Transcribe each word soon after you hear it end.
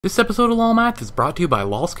This episode of LoL Math is brought to you by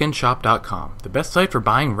LoLSkinShop.com, the best site for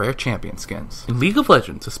buying rare champion skins. In League of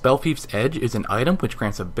Legends, the Spellthief's Edge is an item which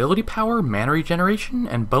grants ability power, mana regeneration,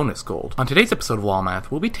 and bonus gold. On today's episode of LoL Math,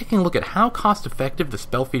 we'll be taking a look at how cost-effective the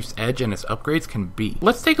Spellthief's Edge and its upgrades can be.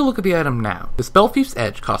 Let's take a look at the item now. The Spellthief's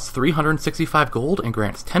Edge costs 365 gold and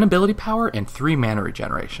grants 10 ability power and 3 mana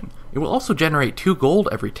regeneration. It will also generate 2 gold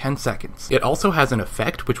every 10 seconds. It also has an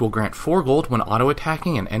effect which will grant 4 gold when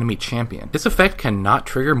auto-attacking an enemy champion. This effect cannot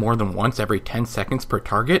trigger more than once every 10 seconds per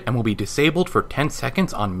target and will be disabled for 10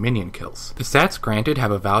 seconds on minion kills. The stats granted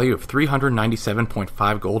have a value of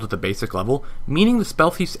 397.5 gold at the basic level, meaning the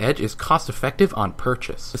Spellthief's Edge is cost-effective on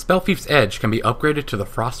purchase. The Spellthief's Edge can be upgraded to the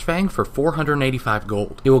Frostfang for 485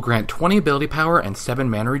 gold. It will grant 20 ability power and 7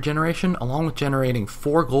 mana regeneration, along with generating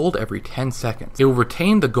 4 gold every 10 seconds. It will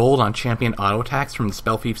retain the gold on champion auto attacks from the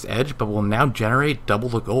Spellthief's Edge, but will now generate double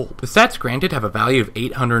the gold. The stats granted have a value of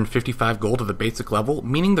 855 gold at the basic level,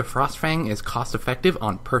 meaning the Frostfang is cost effective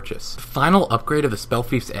on purchase. The final upgrade of the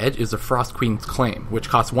Spellthief's Edge is the Frost Queen's Claim, which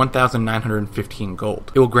costs 1,915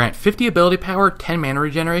 gold. It will grant 50 ability power, 10 mana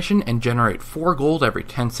regeneration, and generate 4 gold every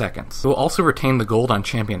 10 seconds. It will also retain the gold on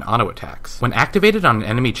champion auto attacks. When activated on an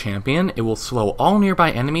enemy champion, it will slow all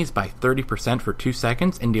nearby enemies by 30% for 2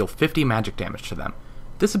 seconds and deal 50 magic damage to them.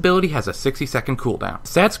 This ability has a 60-second cooldown.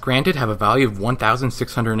 Stats granted have a value of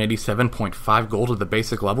 1,687.5 gold at the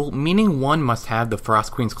basic level, meaning one must have the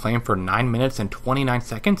Frost Queen's Claim for 9 minutes and 29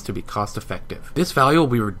 seconds to be cost effective. This value will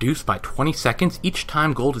be reduced by 20 seconds each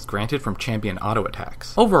time gold is granted from champion auto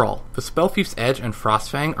attacks. Overall, the Spellthief's Edge and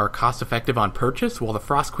Frostfang are cost effective on purchase, while the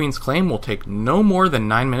Frost Queen's Claim will take no more than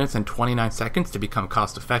 9 minutes and 29 seconds to become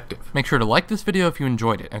cost effective. Make sure to like this video if you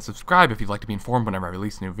enjoyed it, and subscribe if you'd like to be informed whenever I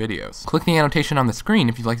release new videos. Click the annotation on the screen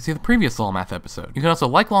if you'd like to see the previous LoL Math episode. You can also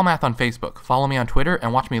like LoL Math on Facebook, follow me on Twitter,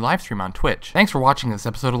 and watch me live stream on Twitch. Thanks for watching this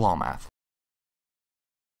episode of LoL Math.